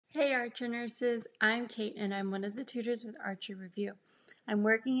Hey Archer nurses, I'm Kate and I'm one of the tutors with Archer Review. I'm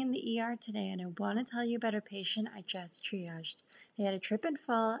working in the ER today and I want to tell you about a patient I just triaged. They had a trip and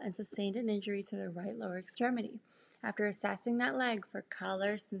fall and sustained an injury to their right lower extremity. After assessing that leg for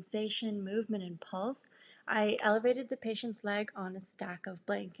color, sensation, movement, and pulse, I elevated the patient's leg on a stack of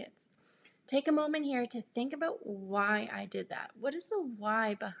blankets. Take a moment here to think about why I did that. What is the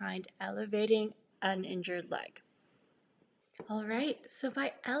why behind elevating an injured leg? All right, so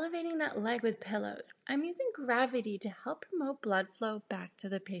by elevating that leg with pillows, I'm using gravity to help promote blood flow back to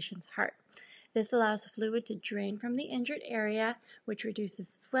the patient's heart. This allows fluid to drain from the injured area, which reduces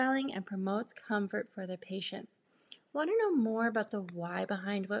swelling and promotes comfort for the patient. Want to know more about the why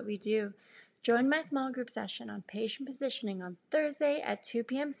behind what we do? Join my small group session on patient positioning on Thursday at 2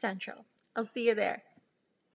 p.m. Central. I'll see you there.